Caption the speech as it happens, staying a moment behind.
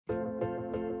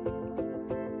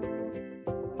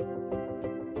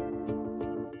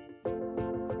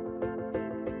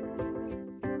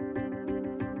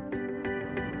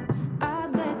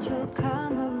that you'll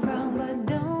come around, but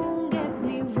don't get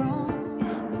me wrong.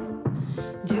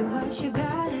 Do what you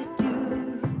gotta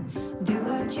do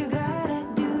what you gotta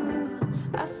do.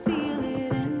 I feel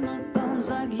it in my bones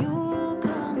like you'll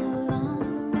come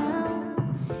along now.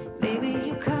 Baby,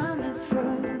 you coming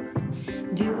through.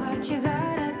 Do what you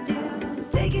gotta do.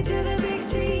 Take it to the big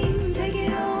scene, take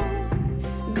it all.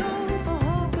 Go for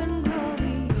hope and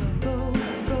glory. Go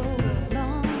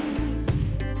long.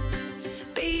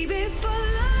 Baby, for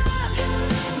love,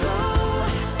 go.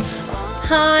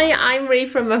 Hi, I'm Ree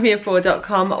from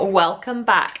mummyoffour.com. Welcome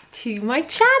back to my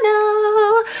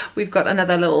channel. We've got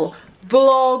another little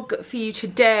vlog for you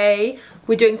today.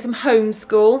 We're doing some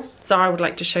homeschool. Zara would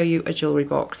like to show you a jewellery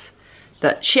box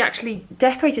that she actually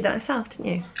decorated that herself, didn't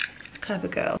you? Clever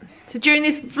girl. So during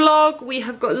this vlog, we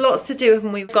have got lots to do,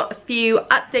 and we've got a few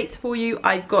updates for you.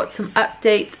 I've got some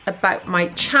updates about my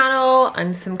channel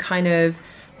and some kind of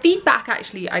feedback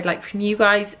actually I'd like from you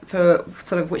guys for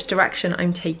sort of which direction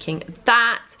I'm taking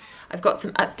that. I've got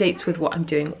some updates with what I'm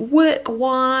doing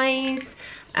work-wise,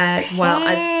 as well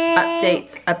as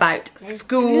updates about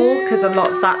school, because a lot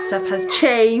of that stuff has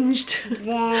changed,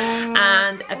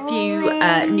 and a few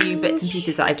new bits and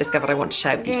pieces that I've discovered I want to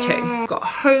share with you too. We've got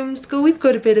homeschool, we've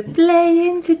got a bit of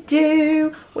playing to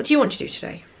do. What do you want to do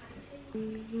today?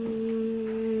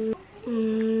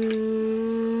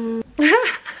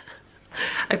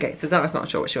 Okay, so Zara's not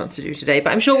sure what she wants to do today, but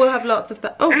I'm sure we'll have lots of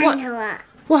that. Oh, what? I know what.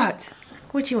 What?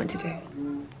 What do you want to do?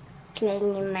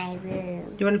 Playing in my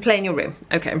room. You want to play in your room?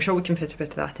 Okay, I'm sure we can fit a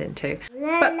bit of that in too.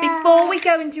 But before we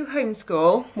go and do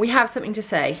homeschool, we have something to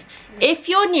say. If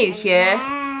you're new here,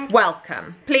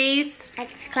 welcome. Please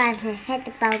Subscribe and hit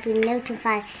the bell to be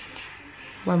notified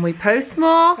when we post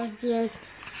more. videos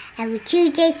every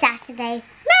Tuesday, Saturday,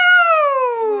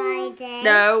 No! Friday.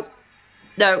 No.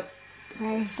 No.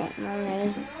 What is it,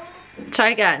 Mummy? Try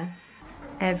again.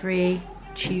 Every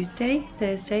Tuesday,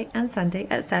 Thursday and Sunday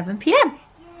at 7 PM.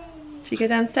 Should we go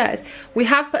downstairs? We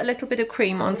have put a little bit of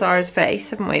cream on Zara's face,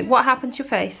 haven't we? What happened to your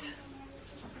face?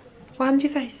 What happened to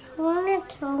your face? I want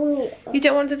to tell you. You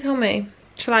don't want to tell me?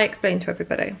 Shall I explain to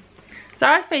everybody?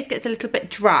 Zara's face gets a little bit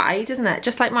dry, doesn't it?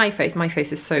 Just like my face. My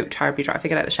face is so terribly dry. If I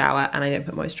get out of the shower and I don't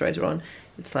put moisturiser on,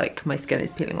 it's like my skin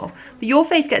is peeling off. But your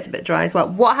face gets a bit dry as well.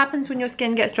 What happens when your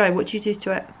skin gets dry? What do you do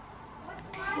to it?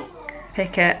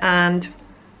 Pick it and...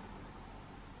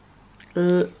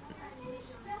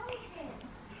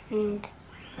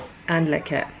 and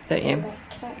lick it, don't you?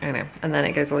 I know. And then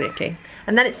it goes all yucky.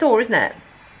 And then it's sore, isn't it?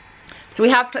 So we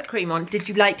have put cream on. Did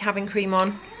you like having cream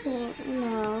on?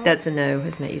 No. That's a no,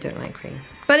 isn't it? You don't like cream.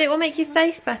 But it will make your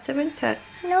face better, won't it?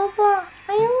 No, but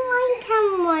I don't like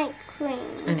having white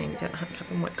cream. I know you don't have to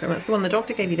have white cream. That's the one the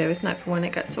doctor gave you though, isn't it? For when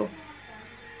it gets sore.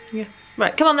 Yeah.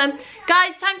 Right, come on then.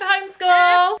 Guys, time for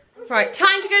homeschool. Right,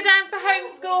 time to go down for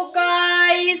homeschool,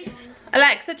 guys.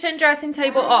 Alexa, turn dressing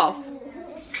table off.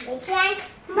 Come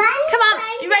on,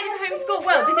 you ready for homeschool?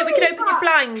 Well, do you think we can open your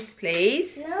blinds,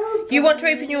 please? No. You want to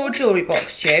open your jewellery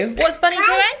box, Stu? What's Bunny doing?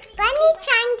 Bunny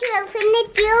trying to open the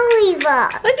jewelry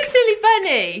box. Where's a silly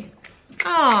bunny?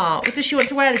 Oh, does she want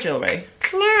to wear the jewellery?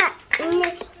 No,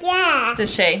 yeah.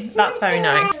 Does she? That's very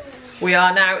nice. We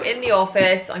are now in the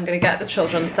office. I'm going to get the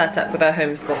children set up with their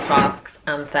homeschool tasks,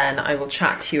 and then I will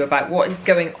chat to you about what is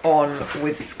going on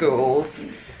with schools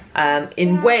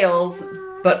in Wales,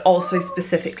 but also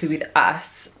specifically with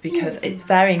us, because it's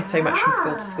varying so much from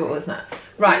school to school, isn't it?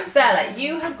 Right, Bella,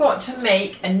 you have got to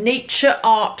make a nature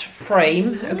art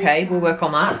frame. Okay, we'll work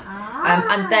on that.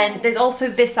 And then there's also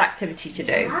this activity to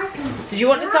do. Did you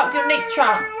want to start with your nature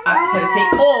art activity,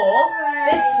 or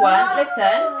this one?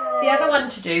 Listen, the other one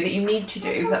to do that you need to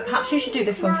do, but perhaps you should do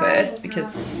this one first,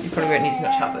 because you probably won't need as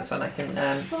much help this one. I can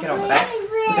get on with it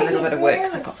with a little bit of work,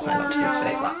 because I've got quite a lot to do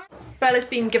today for that. Bella's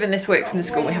been given this work from the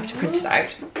school. We have to print it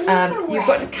out. You've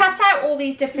got to cut out all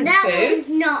these different foods.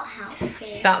 Not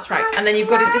healthy. That's right. And then you've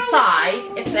got to decide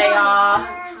if they are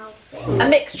a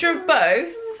mixture of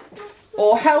both,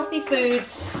 or healthy foods,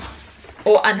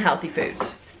 or unhealthy foods.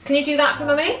 Can you do that for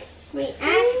Mummy?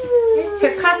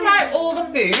 So cut out all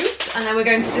the foods, and then we're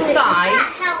going to decide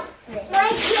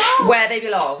where they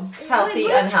belong.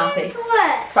 Healthy, unhealthy.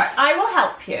 Right, I will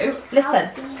help you. Listen,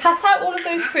 cut out all of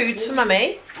those foods for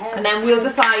Mummy, and then we'll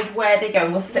decide where they go.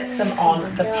 We'll stick them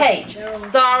on the page.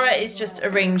 Zara is just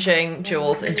arranging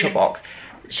jewels into a box.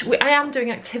 I am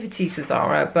doing activities with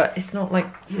Zara, but it's not like,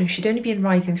 you know, she'd only be in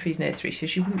Rising Three's nursery, so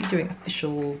she wouldn't be doing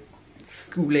official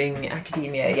schooling,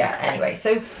 academia yet anyway.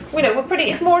 So, you know,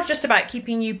 it's more just about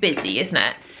keeping you busy, isn't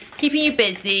it? Keeping you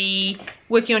busy,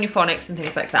 working on your phonics and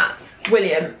things like that.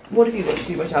 William, what have you got to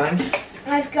do, my darling?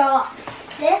 I've got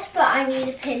this, but I need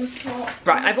a pin for.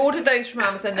 Right, I've ordered those from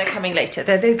Amazon, they're coming later.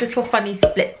 They're those little funny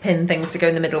split pin things to go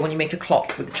in the middle when you make a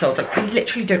clock with the children. I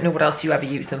literally don't know what else you ever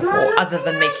use them for other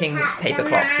than making paper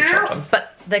clocks for children. But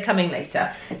they're coming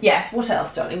later. Yes, what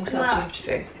else, darling? What else do you have to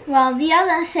do? Well, the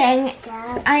other thing,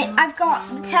 I've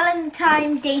got telling the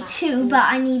time day 2, but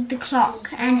I need the clock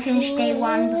and finish day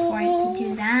 1 before I can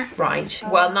do that. Right,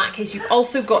 well in that case you've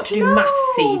also got to do math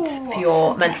seeds for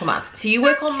your mental maths. So you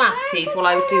work on math seeds while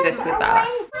I would do this with Bella.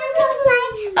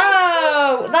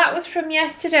 Oh, that was from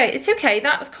yesterday. It's okay,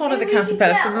 that was Connor the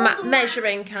caterpillar from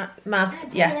measuring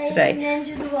math yesterday.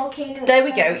 There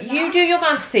we go. You do your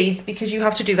math seeds because you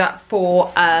have to do that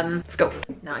for school.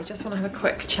 Now I just want to have a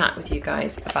quick chat with you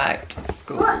guys about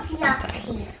schools and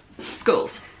things.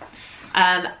 Schools.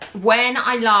 When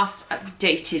I last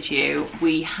updated you,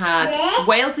 we had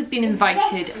Wales had been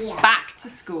invited back to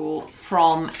school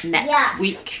from next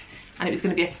week, and it was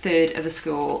going to be a third of the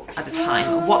school at a time.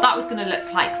 And what that was going to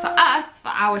look like for us, for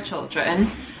our children,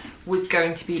 was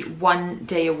going to be 1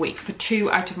 day a week for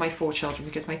 2 out of my 4 children,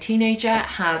 because my teenager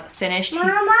has finished, he's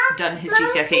done his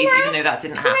GCSEs, even though that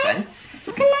didn't happen.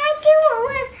 Can I do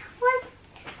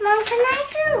Mom, can I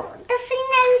do the thing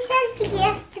that we said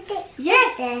yesterday?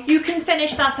 Yes, you can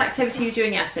finish that activity you were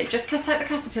doing yesterday. Just cut out the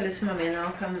caterpillars for Mummy and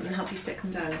I'll come and help you stick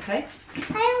them down, okay?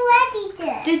 I already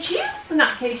did. Did you? In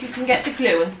that case, you can get the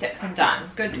glue and stick them down.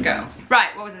 Good to go.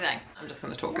 Right, what was the thing? I'm just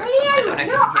going to talk over them. I don't know if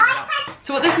you can hear me or not.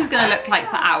 So what this is going to look like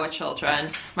for our children,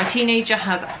 my teenager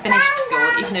has finished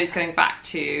school, even though he's going back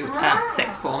to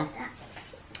sixth form.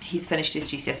 He's finished his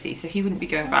GCSE, so he wouldn't be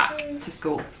going back to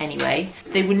school anyway.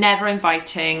 They were never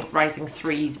inviting Rising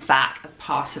 3s back as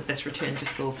part of this return to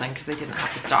school thing because they didn't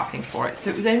have the staffing for it. So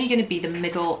it was only going to be the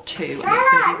middle 2, and it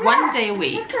was going to be 1 day a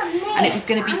week, and it was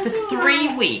going to be for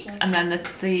 3 weeks, and then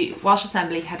the Welsh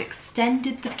Assembly had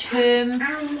extended the term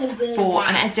for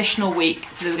an additional week,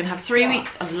 so they were going to have 3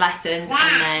 weeks of lessons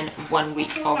and then 1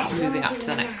 week of moving up to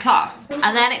the next class.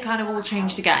 And then it kind of all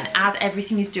changed again, as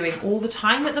everything is doing all the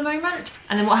time at the moment.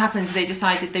 And then what happened is they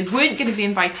decided they weren't going to be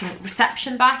inviting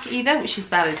reception back either, which is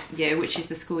Bella's year, which is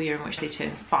the school year in which they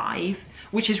turn 5,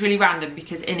 which is really random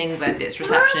because in England it's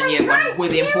reception and year 1 were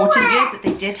the important years that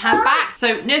they did have back.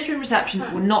 So nursery and reception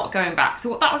were not going back. So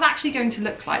what that was actually going to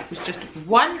look like was just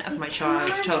one of my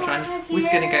children was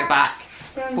going to go back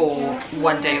for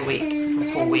 1 day a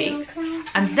week for 4 weeks.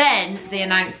 And then they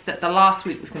announced that the last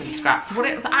week was going to be scrapped. So what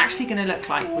it was actually going to look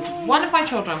like was one of my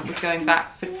children was going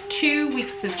back for 2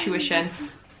 weeks of tuition,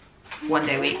 1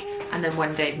 day a week, and then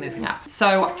 1 day of moving up.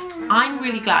 So I'm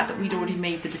really glad that we'd already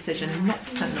made the decision not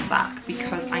to send them back,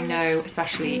 because I know,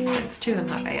 especially since 2 of them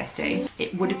have ASD,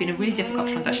 it would have been a really difficult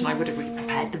transition. I would have really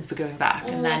prepared them for going back,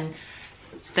 and then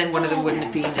one of them wouldn't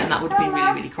have been, and that would have been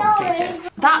really, really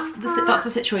complicated. That's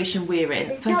the situation we're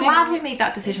in. So I'm glad we made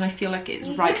that decision. I feel like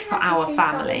it's right for our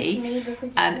family.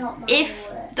 If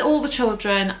all the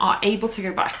children are able to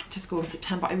go back to school in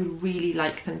September, I would really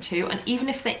like them to. And even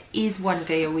if there is 1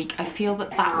 day a week, I feel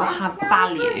that that will have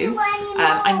value.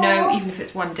 I know even if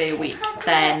it's 1 day a week,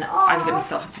 then I'm going to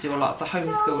still have to do a lot of the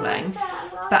homeschooling.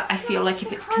 But I feel like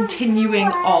if it's continuing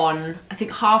on, I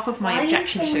think half of my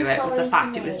objection to it was the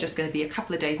fact it was just going to be a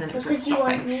couple of days and then it was all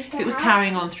stopping. If it was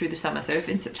carrying on through the summer, so if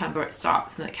in September it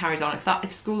starts and it carries on,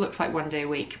 if school looks like 1 day a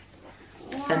week,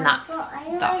 then that's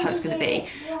how it's going to be.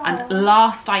 And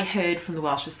last I heard from the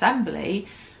Welsh Assembly,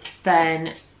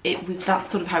 then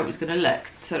that's sort of how it was going to look.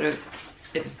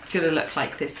 It was going to look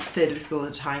like this third of school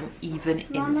at a time, even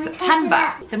in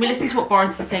September. Then we listened to what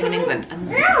Boris is saying in England,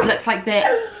 and it looks like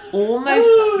they're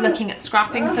almost looking at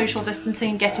scrapping social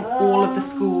distancing and getting all of the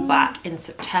school back in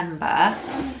September.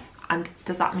 And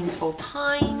does that mean full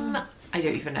time? I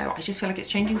don't even know. I just feel like it's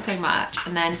changing so much.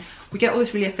 And then we get all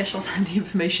this really official sounding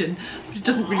information, but it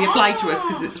doesn't really apply to us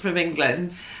because it's from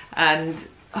England. And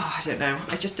I don't know.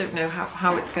 I just don't know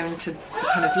how it's going to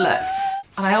kind of look.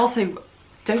 And I also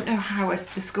don't know how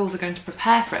the schools are going to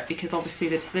prepare for it, because obviously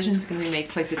the decision is going to be made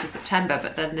closer to September,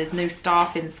 but then there's no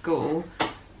staff in school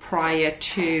prior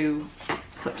to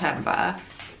September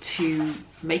to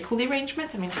make all the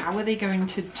arrangements. I mean, how are they going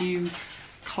to do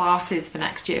classes for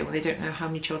next year when they don't know how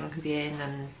many children can be in?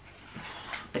 And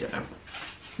I don't know.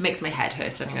 It makes my head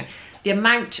hurt anyway. The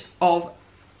amount of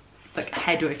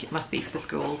headwork it must be for the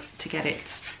schools to get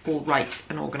it all right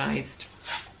and organised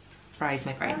fries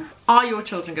my brain. Are your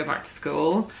children going back to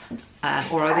school?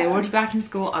 Or are they already back in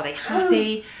school? Are they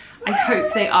happy? I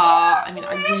hope they are. I mean,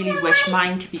 I really wish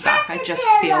mine could be back. I just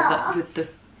feel that with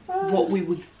what we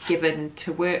were given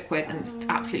to work with, and it's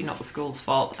absolutely not the school's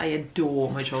fault. I adore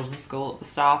my children's school. The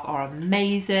staff are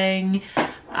amazing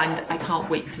and I can't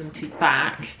wait for them to be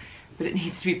back, but it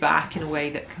needs to be back in a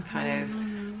way that can kind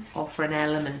of offer an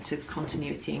element of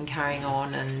continuity and carrying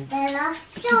on and a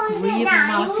degree of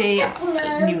normality,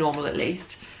 a new normal at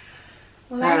least.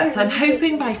 So I'm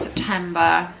hoping by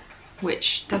September,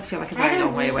 which does feel like a very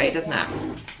long way away, doesn't it?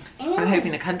 I'm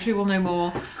hoping the country will know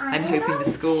more. I'm hoping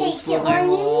the schools will know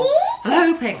more.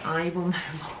 I'm hoping I will know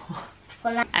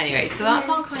more. Anyway, so that's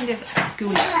our kind of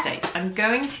school update. I'm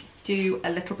going to do a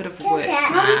little bit of work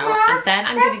now, and then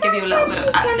I'm going to give you a little bit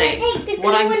of update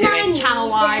what I'm doing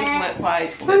channel-wise,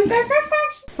 work-wise, all those things.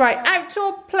 Right,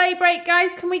 outdoor play break,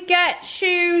 guys. Can we get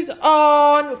shoes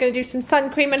on? We're going to do some sun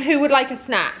cream, and who would like a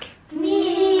snack?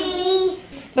 Me.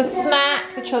 For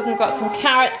snack, the children have got some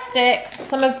carrot sticks,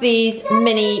 some of these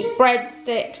mini bread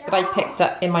sticks that I picked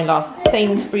up in my last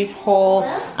Sainsbury's haul,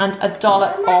 and a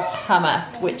dollop of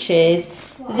hummus, which is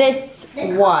this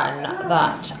one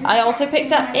that I also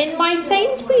picked up in my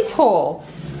Sainsbury's haul.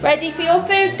 Ready for your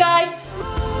food, guys?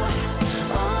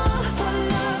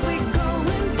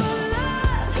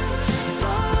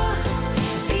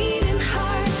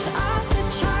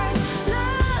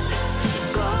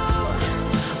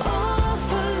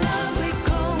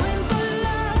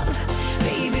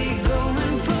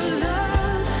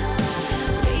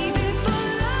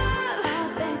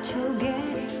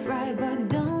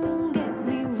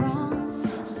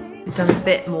 Done a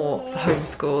bit more for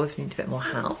homeschool if you need a bit more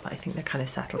help, but I think they're kind of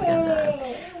settled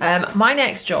again now. My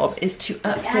next job is to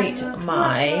update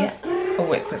my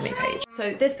Work With Me page.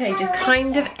 So this page is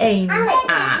kind of aimed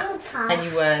at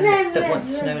anyone that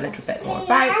wants to know a little bit more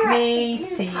about me,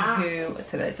 see who,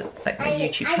 so there's like my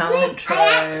YouTube channel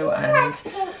intro and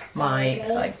my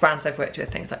like brands I've worked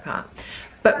with, things like that.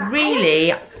 But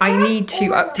really, I need to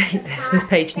update this. This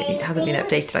page hasn't been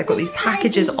updated. I've got these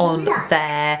packages on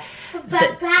there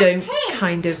that don't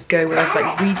kind of go with, I've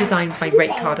like redesigned my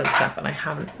rate card and stuff, and I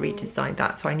haven't redesigned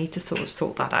that, so I need to sort of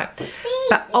sort that out.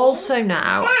 But also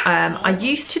now, I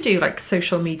used to do like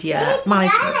social media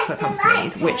management for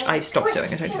companies, which I've stopped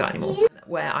doing. I don't do that anymore.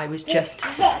 Where I was just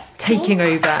taking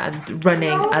over and running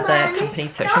other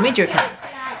companies' social media accounts.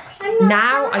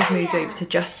 Now I've moved over to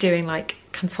just doing like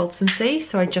consultancy,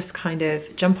 so I just kind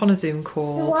of jump on a Zoom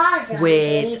call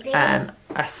with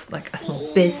a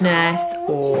small business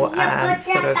or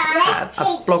sort of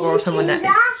a blogger or someone that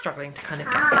is struggling to kind of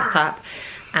get set up,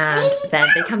 and then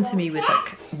they come to me with like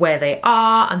where they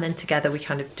are, and then together we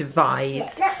kind of devise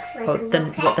what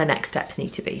their next steps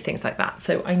need to be, things like that.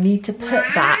 So I need to put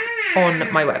that on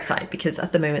my website, because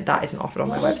at the moment that isn't offered on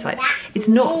my website. It's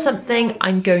not something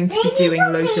I'm going to be doing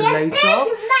loads and loads of,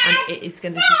 and it is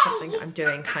going to be something I'm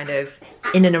doing kind of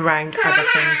in and around other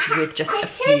things with just a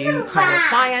few kind of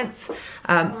clients.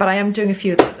 But I am doing a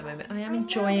few of them at the moment, and I am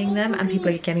enjoying them, and people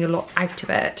are getting a lot out of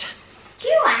it.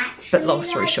 But long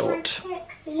story short,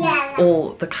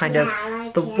 all the kind of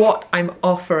what I'm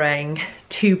offering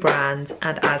to brands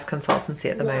and as consultancy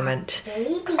at the moment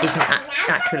isn't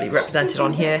accurately represented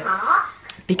on here,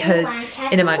 because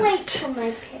in amongst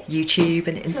YouTube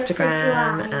and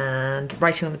Instagram and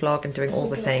writing on the blog and doing all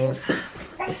the things,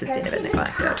 this has been a bit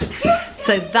neglected.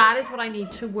 So that is what I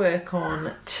need to work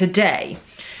on today.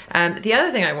 The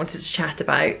other thing I wanted to chat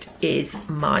about is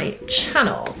my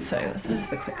channel. So let's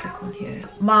have a quick look on here.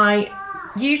 My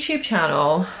YouTube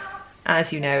channel,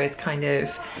 as you know, is kind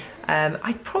of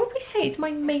I'd probably say it's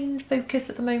my main focus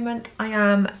at the moment. I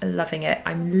am loving it.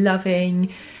 I'm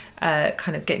loving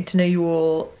kind of getting to know you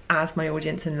all as my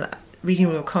audience and reading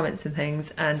all your comments and things,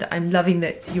 and I'm loving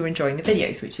that you're enjoying the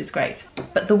videos, which is great.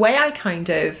 But the way I kind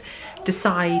of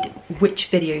decide which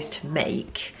videos to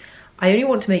make, I only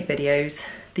want to make videos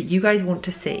that you guys want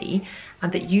to see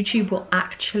and that YouTube will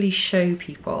actually show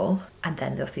people, and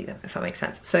then they'll see them, if that makes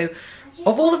sense. So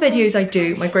of all the videos I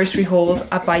do, my grocery hauls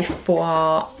are by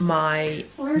far my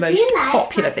most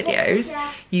popular videos.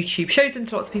 YouTube shows them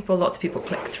to lots of people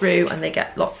click through and they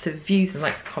get lots of views and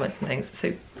likes and comments and things.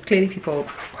 So clearly people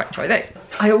quite enjoy those.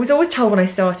 I was always told when I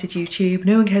started YouTube,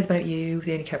 no one cares about you,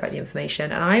 they only care about the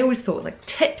information. And I always thought like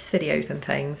tips videos and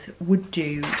things would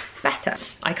do better.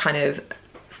 I kind of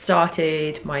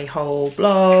started my whole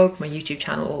blog, my YouTube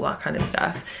channel, all that kind of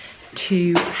stuff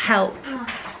to help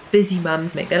busy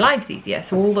mums make their lives easier.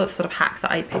 So all the sort of hacks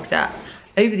that I picked up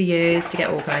over the years to get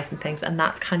organised and things, and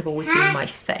that's kind of always been my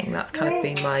thing. That's kind of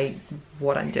been my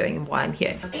what I'm doing and why I'm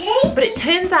here. But it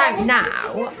turns out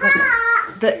now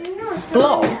that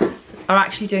vlogs are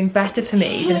actually doing better for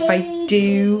me than if I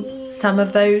do some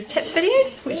of those tips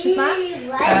videos, which is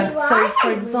that. So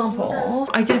for example,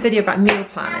 I did a video about meal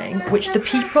planning, which the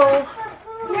people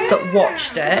that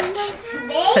watched it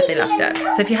said they loved it.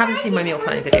 So if you haven't seen my meal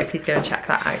planning video, please go and check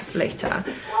that out later.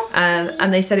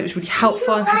 And they said it was really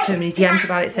helpful. I've had so many DMs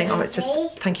about it saying, oh, it's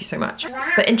just, thank you so much.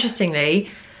 But interestingly,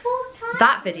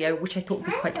 that video, which I thought would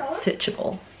be quite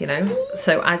searchable, you know,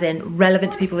 so as in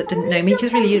relevant to people that didn't know me,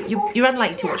 because really you're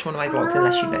unlikely to watch one of my vlogs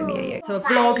unless you know me, are you? So a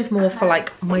vlog is more for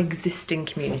like my existing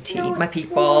community, my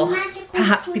people.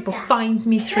 Perhaps people find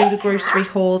me through the grocery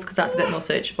hauls because that's a bit more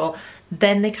searchable.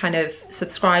 Then they kind of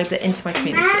subscribe, they're into my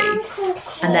community,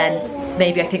 and then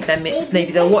maybe I think then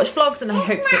maybe they'll watch vlogs, and I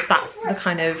hope that that's the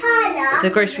kind of the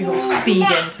grocery hauls feed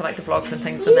into like the vlogs and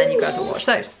things, and then you guys will watch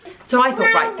those. So I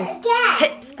thought, right, there's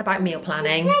tips about meal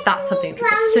planning. That's something people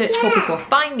search for, people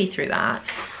find me through that.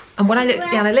 And when I looked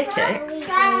at the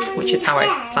analytics, which is how I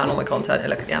plan all my content, I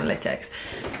look at the analytics,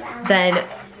 then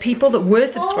people that were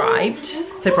subscribed,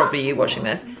 so probably you watching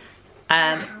this,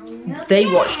 they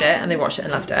watched it and they watched it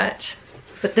and loved it.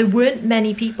 But there weren't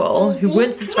many people who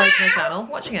weren't subscribed to my channel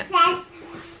watching it.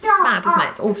 Mad, isn't it?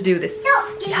 It's all to do with this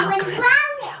the algorithm.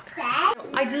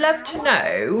 I'd love to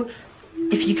know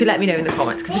if you could let me know in the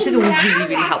comments, because this is all really,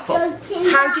 really helpful.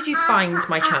 How did you find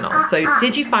my channel? So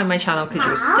did you find my channel because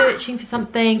you were searching for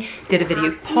something? Did a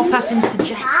video pop up and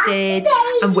suggested?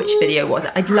 And which video was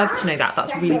it? I'd love to know that.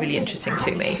 That's really, really interesting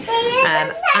to me.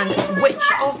 And which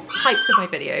of types of my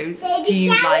videos do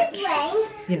you like?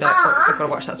 You know, oh, I've got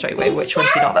to watch that straight away. Which ones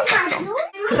are you not that fast on?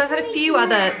 Because I've had a few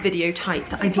other video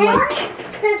types that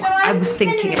I was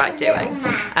thinking about doing.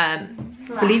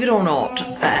 Believe it or not,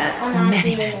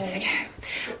 many months ago,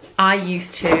 I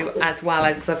used to, as well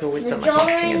as, because I've always done like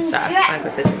marketing and stuff, I have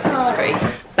a business degree,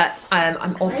 but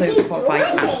I'm also qualified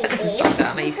as a fitness instructor,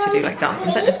 and I used to do like dance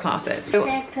and fitness classes. So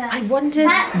I wondered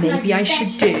maybe I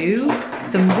should do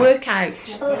some workout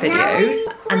videos,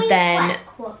 and then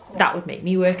that would make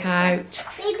me work out.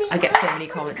 I get so many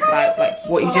comments about like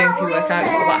what you're doing for your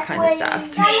workouts, all that kind of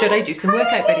stuff. So should I do some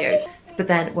workout videos? But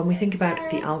then when we think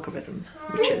about the algorithm,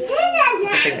 which is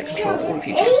the thing that controls all of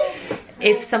YouTube,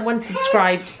 if someone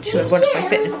subscribed to one of my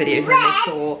fitness videos and then they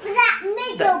saw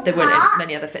that there weren't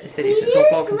many other fitness videos, it's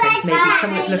all vlogs and things, maybe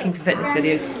someone that's looking for fitness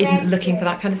videos isn't looking for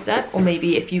that kind of stuff. Or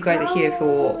maybe if you guys are here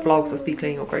for vlogs or speed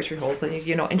cleaning or grocery hauls, then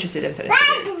you're not interested in fitness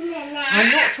videos. I'm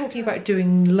not talking about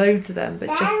doing loads of them, but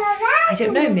just, I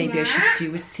don't know, maybe I should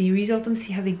do a series of them,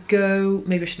 see how they go.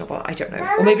 Maybe I should not bother, I don't know.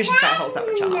 Or maybe I should start a whole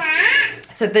separate channel.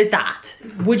 So there's that.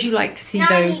 Would you like to see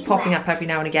those popping up every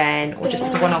now and again, or just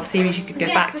as a one-off series you could go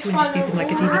back to and just use them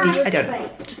like a DVD? I don't know.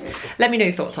 Just let me know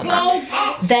your thoughts on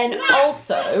that. Then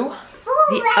also,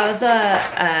 the other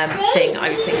thing I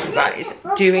was thinking about is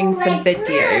doing some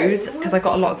videos, because I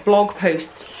got a lot of blog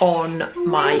posts on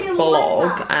my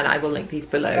blog, and I will link these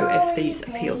below if these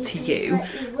appeal to you,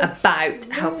 about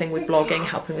helping with blogging,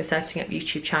 helping with setting up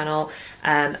YouTube channel,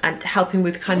 and helping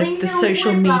with kind of the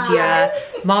social media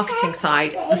marketing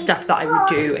side, the stuff that I would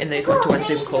do in those one-to-one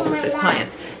Zoom calls with those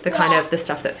clients, the kind of the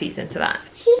stuff that feeds into that.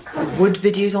 Would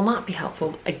videos on that be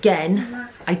helpful? Again,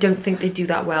 I don't think they do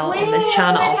that well on this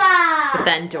channel, but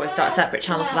then do I start a separate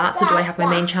channel for that? So do I have my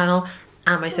main channel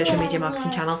and my social media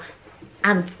marketing channel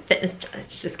and fitness?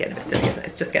 It's just getting a bit silly, isn't it?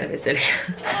 It's just getting a bit silly.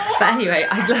 But anyway,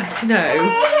 I'd love to know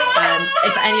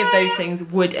if any of those things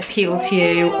would appeal to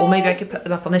you, or maybe I could put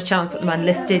them up on this channel, put them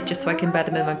unlisted just so I can embed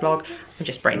them in my blog. I'm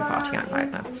just brain farting out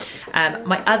loud now.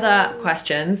 My other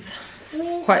questions,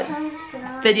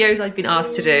 videos I've been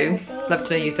asked to do, love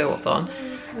to know your thoughts on.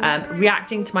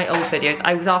 Reacting to my old videos.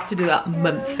 I was asked to do that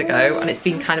months ago, and it's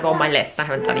been kind of on my list and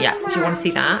I haven't done it yet. Do you want to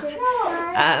see that?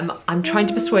 I'm trying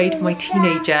to persuade my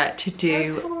teenager to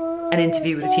do an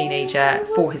interview with a teenager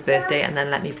for his birthday, and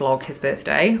then let me vlog his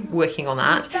birthday, working on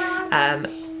that.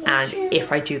 And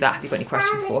if I do that, have you got any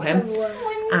questions for him?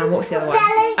 And what was the other one?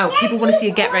 Oh, people want to see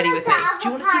a get ready with me. Do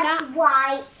you want to see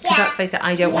that? Because let's face it,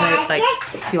 I don't want to like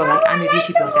feel like I'm a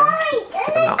beauty blogger,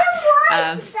 because I'm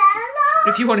not.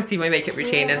 If you want to see my makeup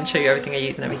routine and show you everything I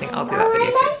use and everything, I'll do that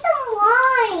video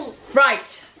too.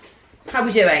 Right, how are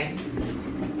we doing?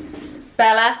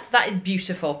 Bella, that is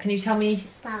beautiful. Can you tell me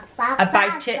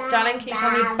about it, darling? Can you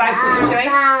tell me about what you're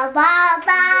doing?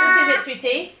 What is it,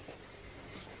 sweetie?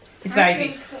 It's very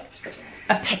beautiful.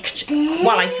 A picture.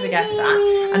 Well, I could have guessed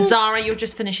that. And Zara, you're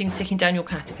just finishing sticking down your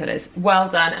caterpillars. Well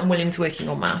done. And William's working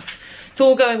on maths. It's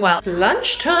all going well.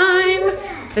 Lunchtime.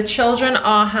 The children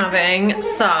are having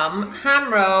some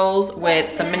ham rolls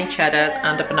with some mini cheddars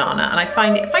and a banana. And I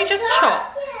find if I just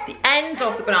chop the ends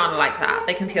of the banana like that,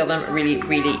 they can peel them really,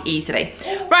 really easily.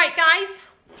 Right, guys,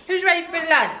 who's ready for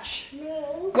lunch?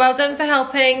 Well done for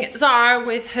helping Zara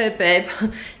with her bib.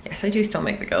 Yes, I do still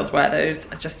make the girls wear those,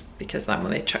 just because then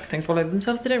when they chuck things all over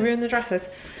themselves, they don't ruin their dresses.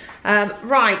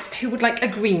 Right, who would like a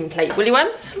green plate?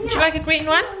 Williams, would you like a green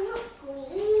one?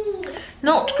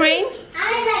 Not green?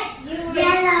 I like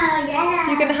yellow.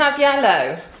 You're gonna have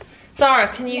yellow.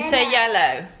 Zara, can you say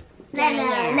yellow?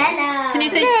 Yellow. Can you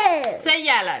say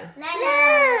yellow?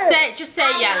 Just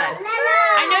say yellow.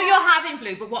 I know you're having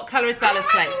blue, but what colour is Bella's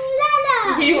plate?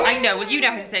 I know. Well, you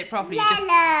know how to say it properly.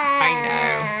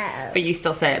 I know. But you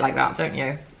still say it like that, don't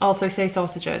you? Also say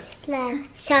sausages.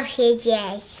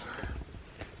 Sausages.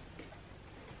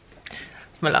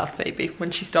 My last baby,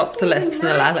 when she stops the lisps and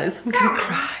the lallas, I'm gonna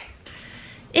cry.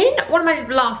 In one of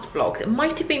my last vlogs, it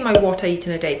might have been my what I eat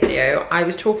in a day video, I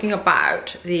was talking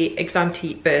about the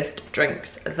Xanti burst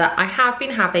drinks that I have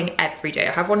been having every day.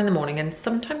 I have one in the morning and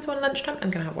sometimes one lunchtime.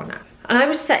 I'm gonna have one now. And I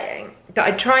was saying that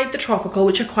I tried the tropical,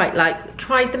 which I quite like,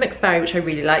 tried the mixed berry, which I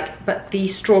really like, but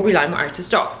the strawberry lime were out of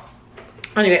stock.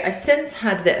 Anyway, I've since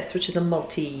had this, which is a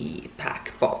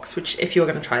multi-pack box, which if you're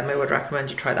gonna try them, I would recommend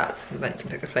you try that, so then you can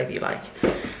pick the flavour you like.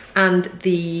 And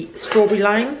the strawberry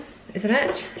lime is in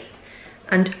it.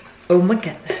 And oh my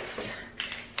goodness,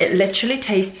 it literally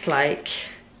tastes like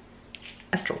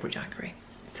a strawberry daiquiri.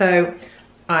 So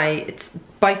it's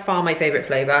by far my favourite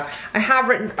flavour. I have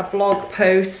written a blog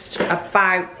post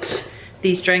about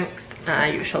these drinks,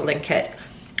 you shall link it,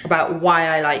 about why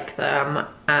I like them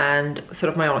and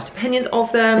sort of my honest opinions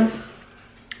of them.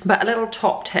 But a little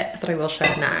top tip that I will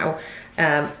share now,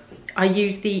 I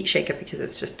use the shaker because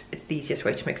it's the easiest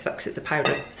way to mix it up, because it's a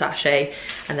powder sachet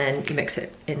and then you mix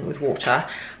it in with water.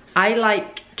 I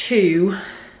like to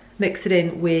mix it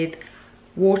in with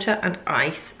water and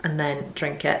ice and then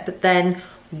drink it. But then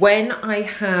when I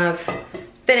have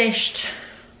finished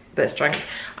this drink,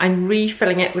 I'm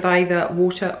refilling it with either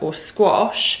water or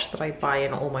squash that I buy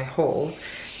in all my hauls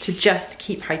to just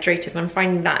keep hydrated. And I'm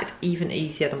finding that it's even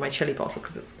easier than my chili bottle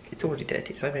because it's already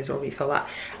dirty, so I may as well refill that.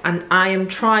 And I am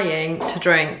trying to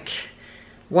drink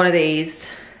one of these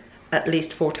at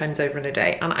least 4 times over in a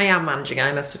day, and I am managing it,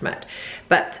 I must admit.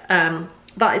 But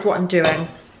that is what I'm doing.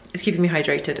 It's keeping me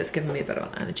hydrated, it's giving me a bit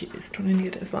of an energy boost when I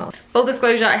need it as well. Full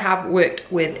disclosure, I have worked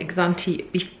with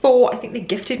Xanti before. I think they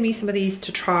gifted me some of these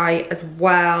to try as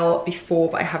well before,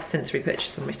 but I have since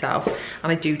repurchased them myself,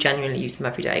 and I do genuinely use them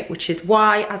every day, which is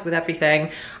why, as with everything,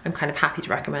 I'm kind of happy to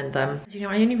recommend them. You know,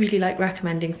 I only really like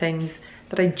recommending things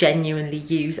that I genuinely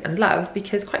use and love,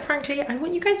 because quite frankly, I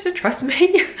want you guys to trust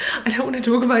me. I don't want to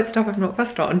talk about stuff I'm not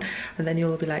fussed on, and then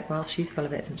you'll all be like, well, she's full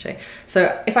of it, isn't she?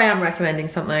 So if I am recommending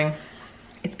something,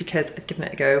 it's because I've given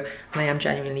it a go and I am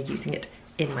genuinely using it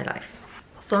in my life.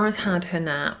 Zara's had her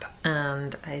nap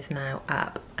and is now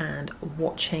up and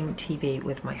watching TV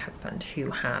with my husband,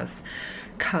 who has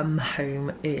come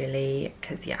home early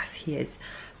because yes, he is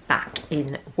back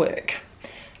in work.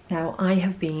 Now, I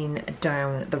have been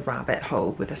down the rabbit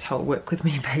hole with this whole work with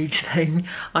me page thing.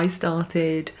 I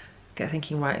started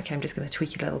thinking, right, okay, I'm just going to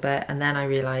tweak it a little bit, and then I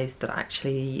realised that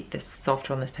actually this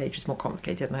software on this page is more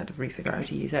complicated and I had to refigure out how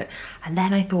to use it. And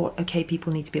then I thought, okay,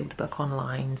 people need to be able to book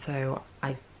online, so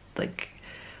I, like,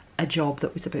 a job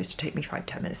that was supposed to take me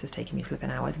 5-10 minutes is taking me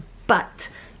flipping hours, but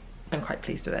I'm quite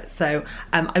pleased with it. So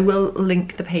I will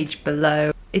link the page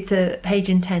below. It's a page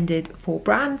intended for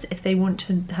brands if they want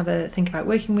to have a think about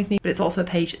working with me, but it's also a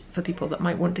page for people that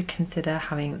might want to consider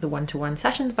having the one-to-one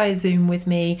sessions via Zoom with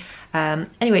me.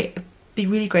 Anyway, it'd be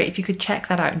really great if you could check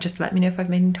that out and just let me know if I've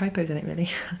made any typos in it, really,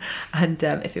 and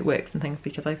if it works and things,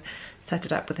 because I've set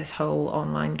it up with this whole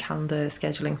online calendar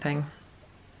scheduling thing,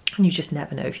 and you just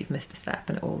never know if you've missed a step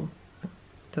and it all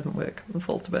doesn't work and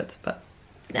falls to bits. But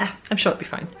yeah, I'm sure it'll be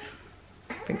fine.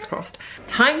 Fingers crossed.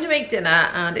 Time to make dinner,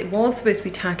 and it was supposed to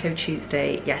be Taco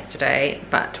Tuesday yesterday,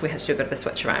 but we had to do a bit of a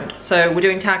switch around. So we're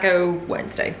doing Taco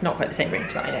Wednesday, not quite the same ring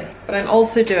to that, I know. But I'm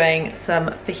also doing some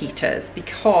fajitas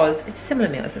because it's a similar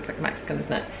meal, it's like Mexican,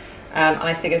 isn't it? And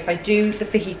I figured if I do the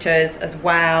fajitas as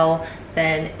well,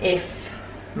 then if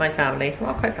my family,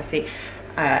 well, quite fussy,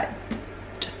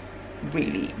 just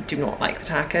really do not like the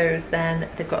tacos, then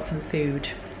they've got some food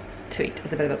to eat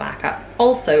as a bit of a backup.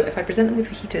 Also, if I present them with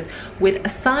fajitas with a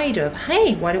side of,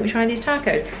 hey, why don't we try these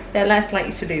tacos, they're less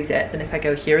likely to lose it than if I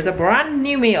go, here is a brand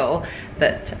new meal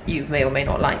that you may or may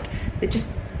not like. They're just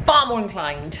far more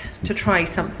inclined to try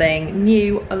something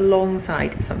new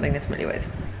alongside something they're familiar with.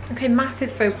 Okay,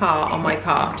 massive faux pas on my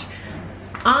part.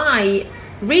 I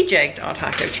rejigged our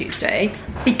Taco Tuesday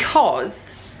because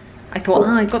I thought,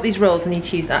 oh, I've got these rolls, I need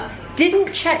to use that.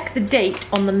 Didn't check the date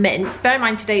on the mince. Bear in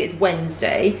mind today is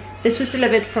Wednesday. This was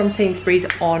delivered from Sainsbury's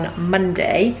on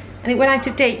Monday and it went out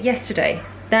of date yesterday.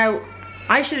 Now,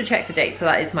 I should have checked the date, so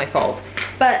that is my fault.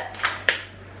 But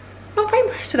I'm not very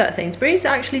impressed with that Sainsbury's,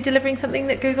 actually delivering something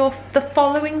that goes off the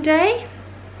following day.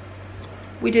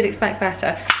 We did expect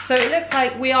better. So it looks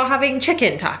like we are having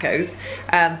chicken tacos,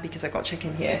 because I've got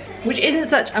chicken here, which isn't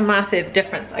such a massive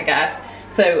difference, I guess.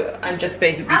 So I'm just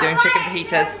basically doing chicken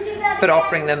fajitas, but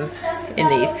offering them in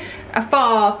these. A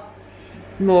far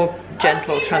more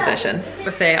gentle transition.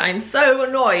 I say I'm so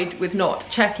annoyed with not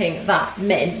checking that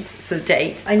mince for the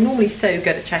dates. I'm normally so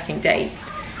good at checking dates.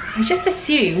 I just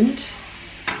assumed,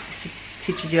 this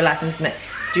teaches you a lesson, isn't it?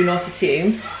 Do not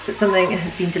assume that something that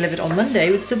has been delivered on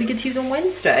Monday would still be good to use on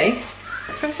Wednesday.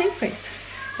 That's from Sainsbury's.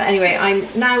 But anyway, I'm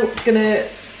now gonna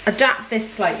adapt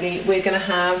this slightly. We're gonna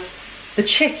have the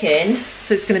chicken,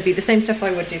 so it's gonna be the same stuff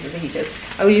I would do for fajitas.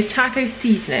 I will use taco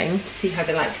seasoning to see how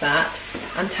they like that,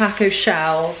 and taco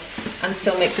shells, and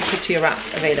still make the tortilla wrap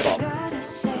available. Gotta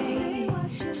say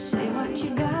what you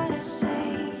gotta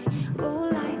say. Go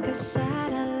like a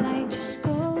satellite, just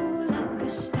go like a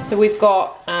star. So we've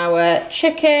got our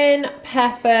chicken,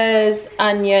 peppers,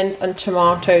 onions and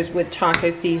tomatoes with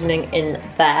taco seasoning in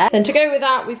there. Then to go with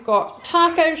that, we've got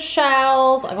taco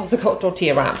shells. I've also got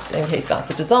tortilla wraps in case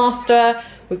that's a disaster.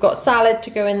 We've got salad to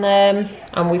go in there,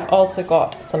 and we've also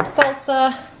got some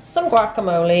salsa, some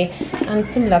guacamole, and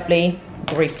some lovely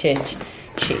grated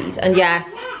cheese. And yes,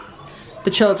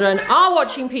 the children are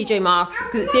watching PJ Masks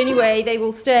because it's the only way they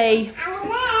will stay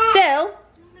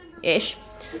still-ish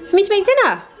for me to make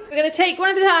dinner. We're gonna take one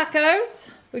of the tacos,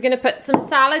 we're gonna put some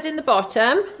salad in the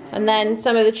bottom, and then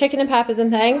some of the chicken and peppers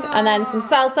and things, and then some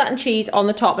salsa and cheese on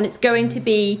the top, and it's going to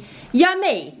be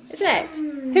yummy, isn't it?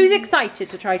 Who's excited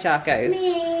to try tacos?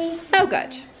 Me. Oh,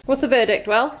 good. What's the verdict,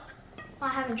 Will? I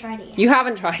haven't tried it yet. You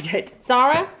haven't tried it.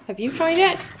 Zara, have you tried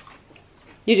it?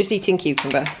 You're just eating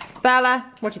cucumber.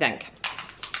 Bella, what do you think?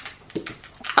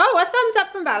 Oh, a thumbs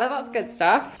up from Bella, that's good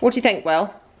stuff. What do you think,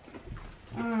 Will?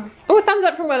 Oh, a thumbs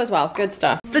up from Will as well, good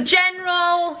stuff. The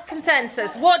general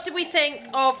consensus, what do we think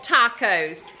of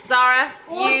tacos? Zara,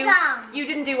 Awesome. you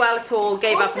didn't do well at all,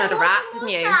 gave up and had a wrap, didn't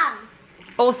you?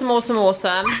 Awesome, awesome,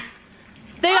 awesome.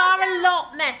 They are a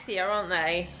lot messier, aren't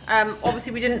they?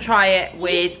 Obviously we didn't try it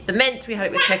with the mince, we had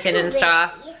it with chicken and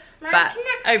stuff. But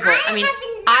overall, I mean,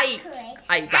 I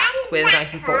eat wraps with a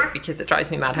knife and fork because it drives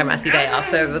me mad how messy they are.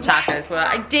 So the tacos were,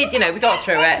 I did, you know, we got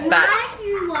through it, but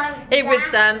it was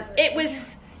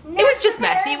just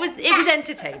messy. It was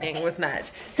entertaining, wasn't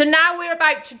it? So now we're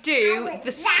about to do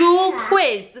the school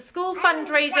quiz, the school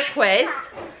fundraiser quiz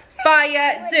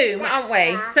via Zoom, aren't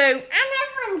we? So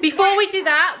before we do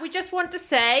that, we just want to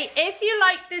say, if you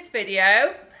like this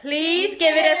video, please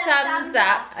give it a thumbs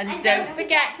up, and don't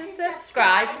forget to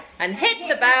subscribe and hit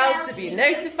the bell to be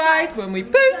notified when we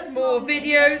post more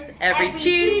videos every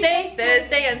Tuesday,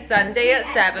 Thursday and Sunday at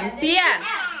 7 PM.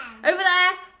 Over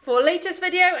there for latest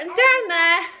video, and down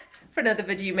there for another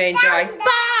video you may enjoy.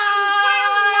 Bye!